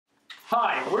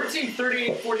Hi, we're Team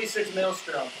 3846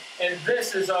 Maelstrom, and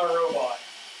this is our robot.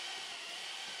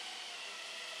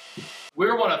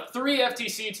 We're one of 3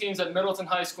 FTC teams at Middleton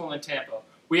High School in Tampa.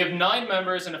 We have 9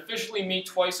 members and officially meet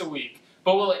twice a week,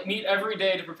 but we'll meet every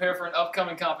day to prepare for an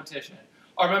upcoming competition.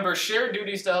 Our members share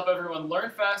duties to help everyone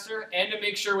learn faster and to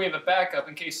make sure we have a backup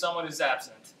in case someone is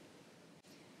absent.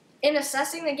 In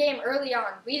assessing the game early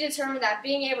on, we determined that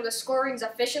being able to score rings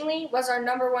efficiently was our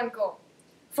 #1 goal.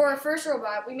 For our first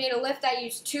robot, we made a lift that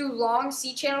used 2 long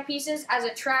C-channel pieces as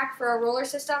a track for a roller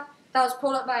system that was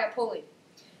pulled up by a pulley.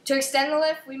 To extend the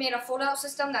lift, we made a fold-out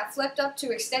system that flipped up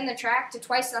to extend the track to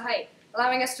twice the height,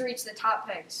 allowing us to reach the top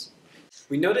pegs.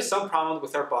 We noticed some problems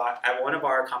with our bot at one of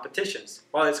our competitions.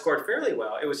 While it scored fairly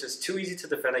well, it was just too easy to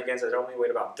defend against as it only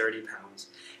weighed about 30 pounds,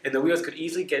 and the wheels could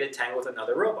easily get it tangled with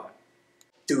another robot.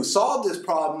 To solve this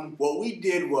problem, what we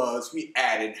did was we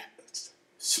added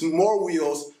more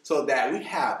wheels so that we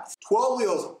have 12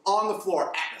 wheels on the floor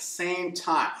at the same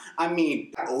time. I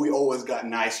mean, we always got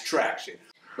nice traction.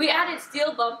 We added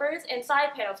steel bumpers and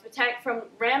side panels to protect from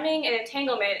ramming and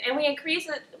entanglement, and we increased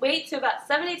the weight to about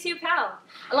 72 pounds,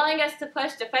 allowing us to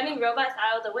push defending robots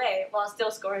out of the way while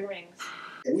still scoring rings.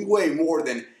 We weigh more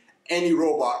than any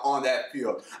robot on that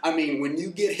field. I mean, when you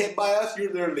get hit by us,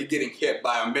 you're literally getting hit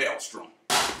by a Maelstrom.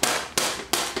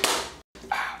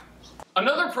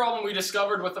 Another problem we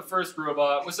discovered with the first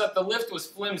robot was that the lift was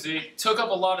flimsy, took up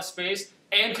a lot of space,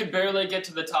 and could barely get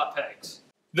to the top pegs.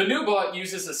 The new bot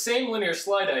uses the same linear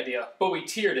slide idea, but we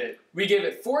tiered it. We gave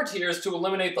it 4 tiers to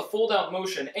eliminate the fold-out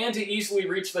motion and to easily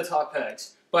reach the top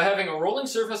pegs. By having a rolling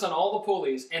surface on all the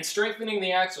pulleys and strengthening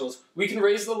the axles, we can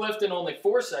raise the lift in only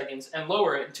 4 seconds and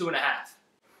lower it in 2.5.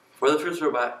 For the first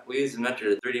robot, we used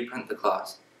Inventor to 3D print the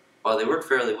claws. While they worked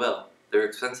fairly well, they were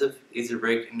expensive, easy to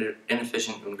break, and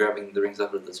inefficient when grabbing the rings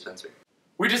out of the dispenser.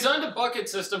 We designed a bucket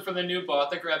system for the new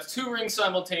bot that grabs 2 rings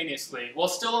simultaneously, while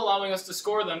still allowing us to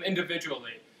score them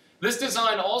individually. This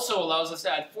design also allows us to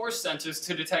add force sensors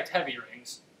to detect heavy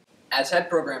rings. As head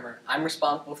programmer, I'm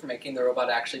responsible for making the robot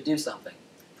actually do something.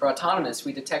 For autonomous,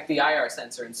 we detect the IR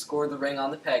sensor and score the ring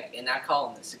on the peg in that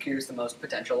column that secures the most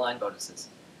potential line bonuses.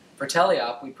 For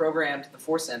teleop, we programmed the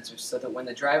force sensors so that when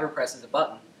the driver presses a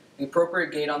button, the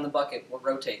appropriate gate on the bucket will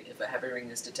rotate if a heavy ring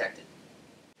is detected.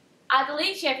 At the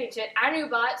league championship, our new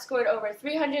bot scored over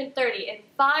 330 in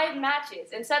 5 matches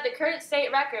and set the current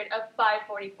state record of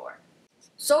 544.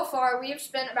 So far, we have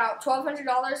spent about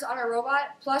 $1,200 on our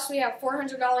robot, plus we have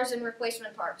 $400 in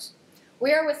replacement parts.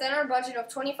 We are within our budget of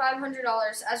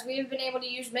 $2,500 as we have been able to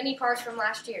use many parts from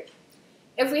last year.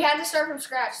 If we had to start from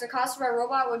scratch, the cost of our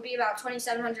robot would be about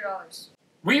 $2,700.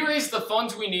 We raise the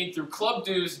funds we need through club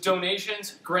dues,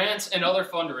 donations, grants, and other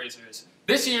fundraisers.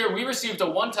 This year, we received a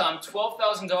one-time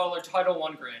 $12,000 Title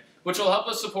I grant, which will help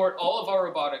us support all of our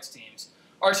robotics teams.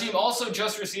 Our team also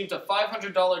just received a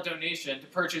 $500 donation to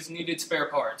purchase needed spare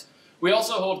parts. We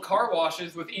also hold car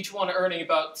washes, with each one earning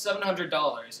about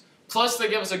 $700. Plus, they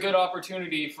give us a good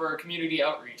opportunity for community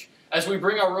outreach, as we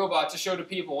bring our robot to show to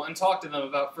people and talk to them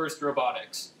about FIRST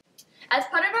Robotics. As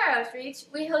part of our outreach,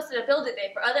 we hosted a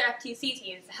Build-A-Day for other FTC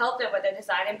teams to help them with their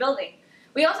design and building.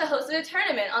 We also hosted a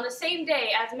tournament on the same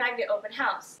day as Magnet Open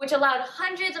House, which allowed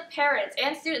hundreds of parents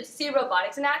and students to see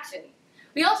robotics in action.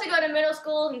 We also go to middle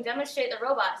schools and demonstrate the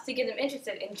robots to get them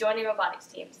interested in joining robotics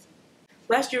teams.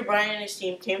 Last year, Brian and his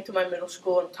team came to my middle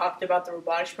school and talked about the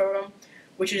robotics program,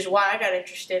 which is why I got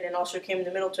interested and also came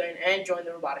to Middleton and joined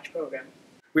the robotics program.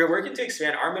 We are working to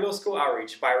expand our middle school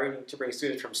outreach by arranging to bring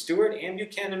students from Stewart and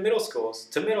Buchanan middle schools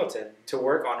to Middleton to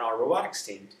work on our robotics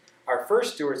team. Our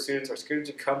first Stewart students are scheduled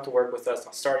to come to work with us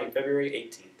starting February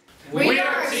 18th. We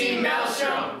are Team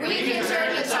Maelstrom. We can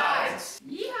turn the tide.